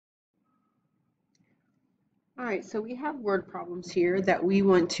All right, so we have word problems here that we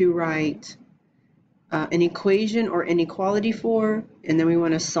want to write an equation or inequality for, and then we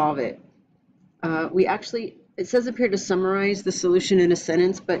want to solve it. It says up here to summarize the solution in a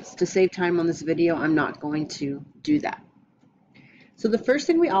sentence, but to save time on this video, I'm not going to do that. So the first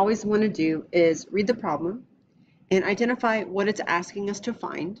thing we always want to do is read the problem and identify what it's asking us to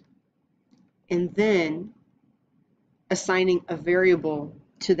find, and then assigning a variable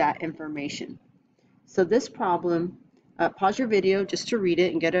to that information. So this problem, pause your video just to read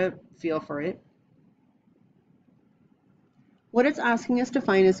it and get a feel for it. What it's asking us to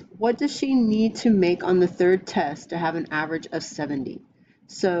find is, what does she need to make on the third test to have an average of 70?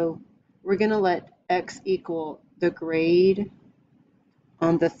 So we're going to let x equal the grade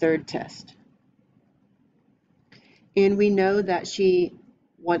on the third test. And we know that she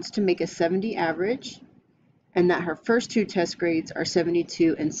wants to make a 70 average, and that her first two test grades are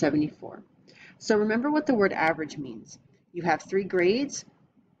 72 and 74. So remember what the word average means. You have 3 grades.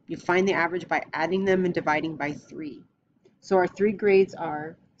 You find the average by adding them and dividing by 3. So our 3 grades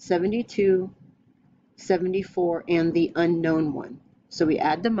are 72, 74, and the unknown one. So we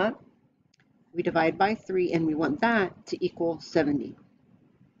add them up, we divide by 3, and we want that to equal 70.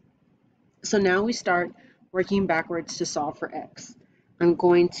 So now we start working backwards to solve for x. I'm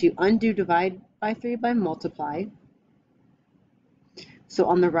going to undo divide by 3 by multiply. So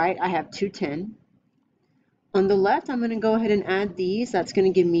on the right, I have 210. On the left, I'm going to go ahead and add these. That's going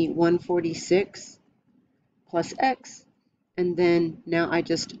to give me 146 plus x. And then now I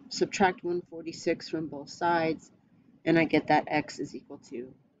just subtract 146 from both sides, and I get that x is equal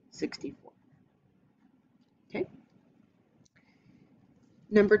to 64. Okay.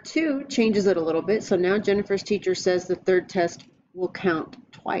 Number 2 changes it a little bit. So now Jennifer's teacher says the third test will count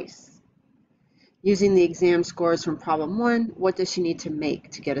twice. Using the exam scores from problem 1, what does she need to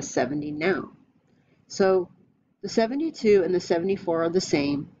make to get a 70 now? So the 72 and the 74 are the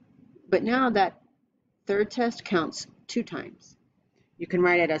same, but now that third test counts 2 times. You can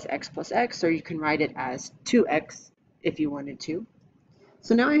write it as x plus x, or you can write it as 2x if you wanted to.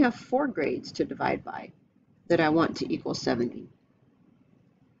 So now I have 4 grades to divide by that I want to equal 70.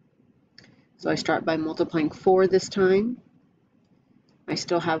 So I start by multiplying 4 this time. I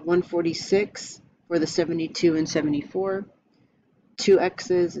still have 146 for the 72 and 74. 2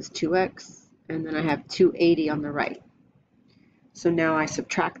 x's is 2x, and then I have 280 on the right. So now I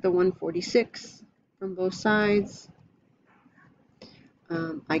subtract the 146 from both sides.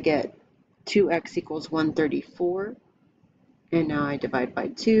 I get 2x equals 134, and now I divide by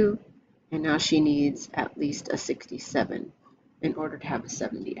 2, and now she needs at least a 67 in order to have a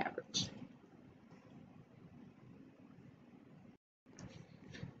 70 average.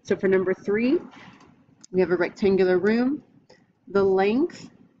 So for number 3, we have a rectangular room. The length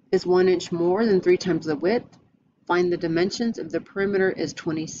is 1 inch more than 3 times the width. Find the dimensions if the perimeter is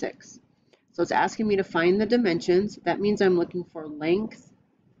 26. So it's asking me to find the dimensions. That means I'm looking for length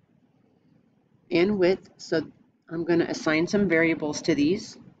and width. So I'm going to assign some variables to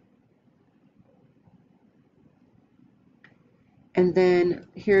these. And then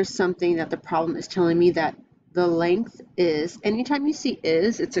here's something that the problem is telling me, that the length is, anytime you see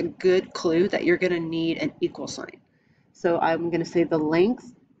is, it's a good clue that you're going to need an equal sign. So I'm going to say the length,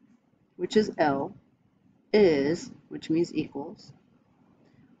 which is L, is, which means equals,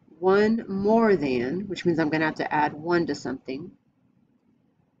 1 more than, which means I'm going to have to add 1 to something,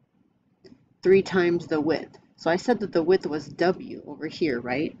 3 times the width. So I said that the width was W over here,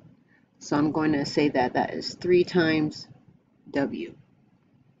 right? So I'm going to say that that is 3 times W.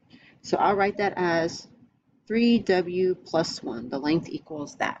 So I'll write that as 3W plus 1. The length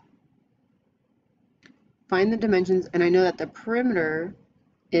equals that. Find the dimensions, and I know that the perimeter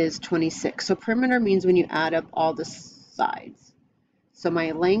is 26. So perimeter means when you add up all the sides. So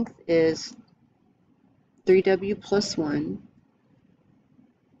my length is 3W plus 1.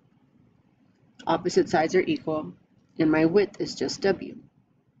 Opposite sides are equal, and my width is just W.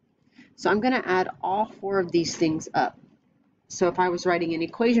 So I'm going to add all 4 of these things up. So if I was writing an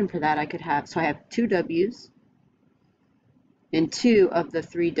equation for that, I could have, so I have 2 W's and 2 of the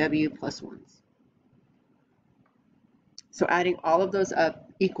 3W plus 1s. So adding all of those up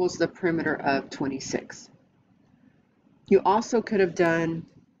equals the perimeter of 26. You also could have done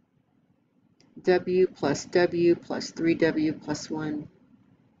W plus 3W plus 1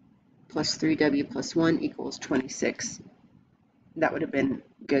 plus 3W plus 1 equals 26. That would have been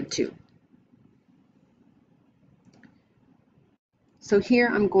good too. So here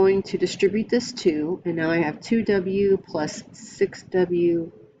I'm going to distribute this 2, and now I have 2W plus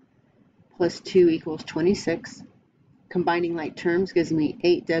 6W plus 2 equals 26. Combining like terms gives me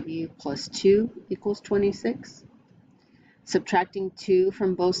 8W plus 2 equals 26. Subtracting 2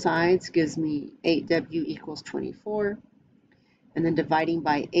 from both sides gives me 8W equals 24. And then dividing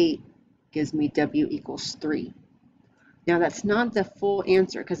by 8 gives me W equals 3. Now that's not the full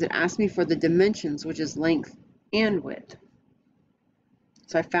answer because it asked me for the dimensions, which is length and width.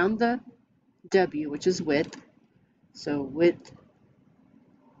 So I found the W, which is width. So width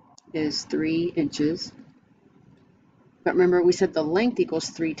is 3 inches. But remember, we said the length equals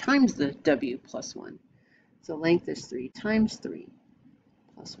 3 times the W plus 1. So length is 3 times 3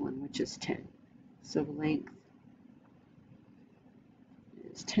 plus 1, which is 10. So length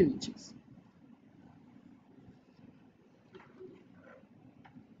is 10 inches.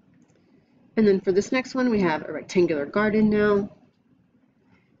 And then for this next one, we have a rectangular garden now.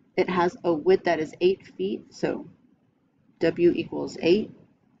 It has a width that is 8 feet, so W equals 8,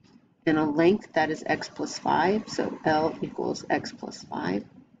 and a length that is x plus 5, so L equals x plus 5.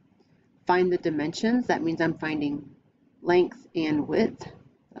 Find the dimensions. That means I'm finding length and width.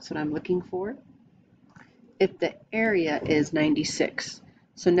 That's what I'm looking for. If the area is 96.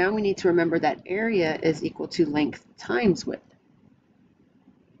 So now we need to remember that area is equal to length times width.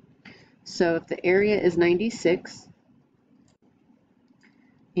 So if the area is 96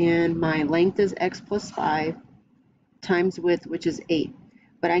 and my length is x plus 5 times width, which is 8,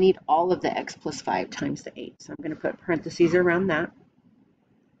 but I need all of the x plus 5 times the 8. So I'm going to put parentheses around that.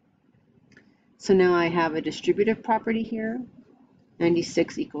 So now I have a distributive property here.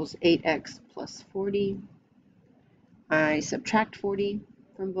 96 equals 8x plus 40. I subtract 40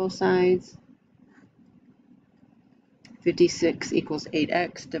 from both sides. 56 equals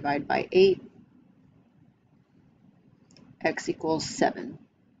 8x, divide by 8. X equals 7.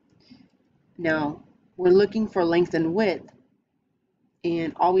 Now, we're looking for length and width,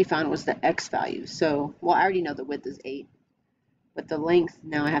 and all we found was the x value. So, well, I already know the width is 8, but the length,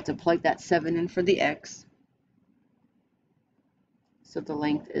 now I have to plug that 7 in for the x. So the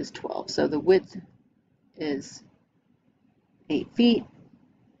length is 12. So the width is 8 feet,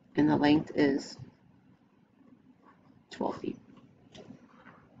 and the length is 12 feet.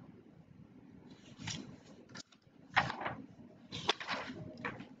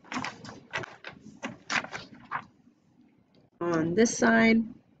 On this side,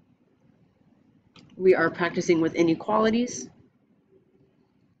 we are practicing with inequalities.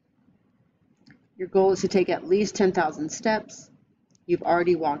 Your goal is to take at least 10,000 steps. You've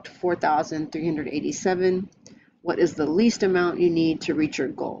already walked 4,387. What is the least amount you need to reach your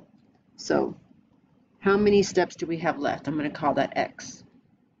goal? So how many steps do we have left? I'm going to call that X.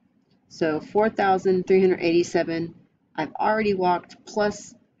 So 4,387, I've already walked,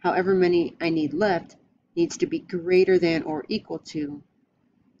 plus however many I need left needs to be greater than or equal to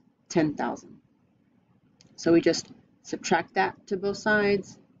 10,000. So we just subtract that to both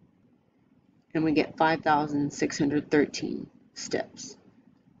sides, and we get 5,613 steps.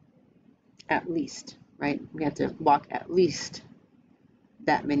 At least, right? We have to walk at least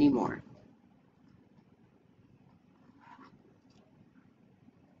that many more.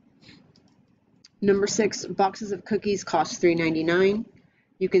 Number 6, boxes of cookies cost $3.99.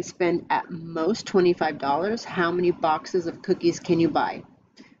 You can spend at most $25. How many boxes of cookies can you buy?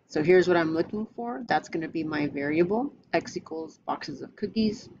 So here's what I'm looking for. That's going to be my variable. X equals boxes of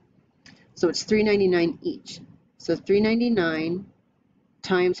cookies. So it's $3.99 each. So $3.99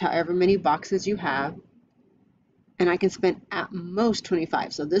 times however many boxes you have, and I can spend at most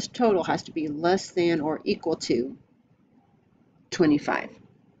 25. So this total has to be less than or equal to 25.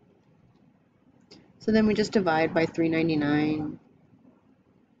 So then we just divide by $3.99,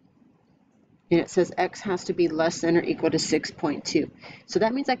 and it says X has to be less than or equal to 6.2. So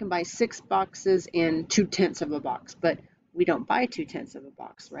that means I can buy 6 boxes and 2/10 of a box, but we don't buy 2/10 of a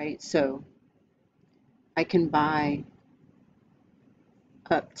box, right? So I can buy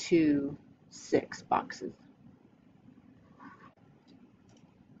up to 6 boxes.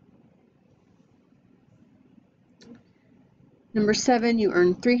 Number 7, you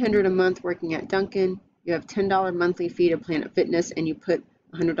earn $300 a month working at Dunkin'. You have $10 monthly fee to Planet Fitness, and you put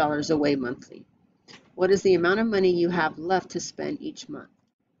 $100 away monthly. What is the amount of money you have left to spend each month?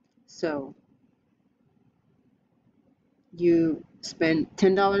 So you spend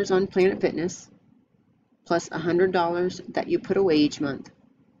 $10 on Planet Fitness, plus $100 that you put away each month,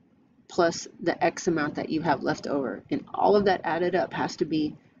 plus the X amount that you have left over. And all of that added up has to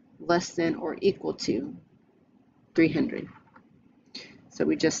be less than or equal to 300. So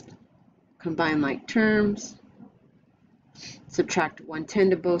we just combine like terms, subtract 110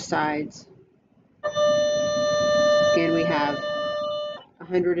 to both sides, and we have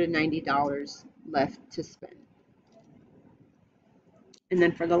 $190 left to spend. And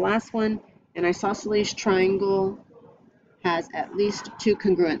then for the last one, an isosceles triangle has at least 2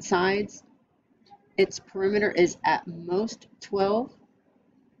 congruent sides. Its perimeter is at most 12.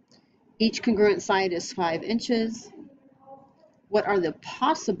 Each congruent side is 5 inches. What are the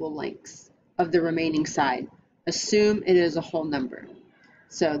possible lengths of the remaining side? Assume it is a whole number.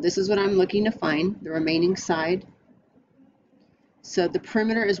 So this is what I'm looking to find, the remaining side. So the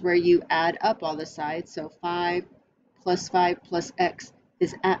perimeter is where you add up all the sides. So 5 plus x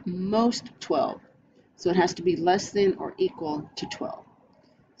is at most 12. So it has to be less than or equal to 12.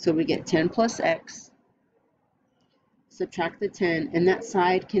 So we get 10 plus x, subtract the 10, and that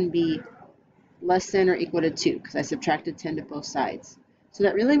side can be less than or equal to 2 because I subtracted 10 to both sides. So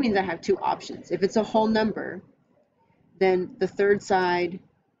that really means I have 2 options. If it's a whole number, then the third side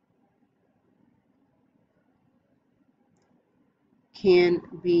can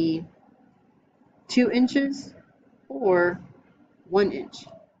be 2 inches or 1 inch,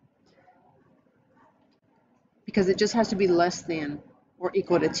 because it just has to be less than or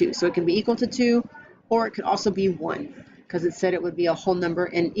equal to 2. So it can be equal to 2, or it could also be 1, because it said it would be a whole number,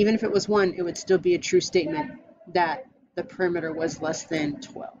 and even if it was 1, it would still be a true statement that the perimeter was less than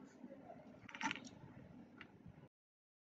 12.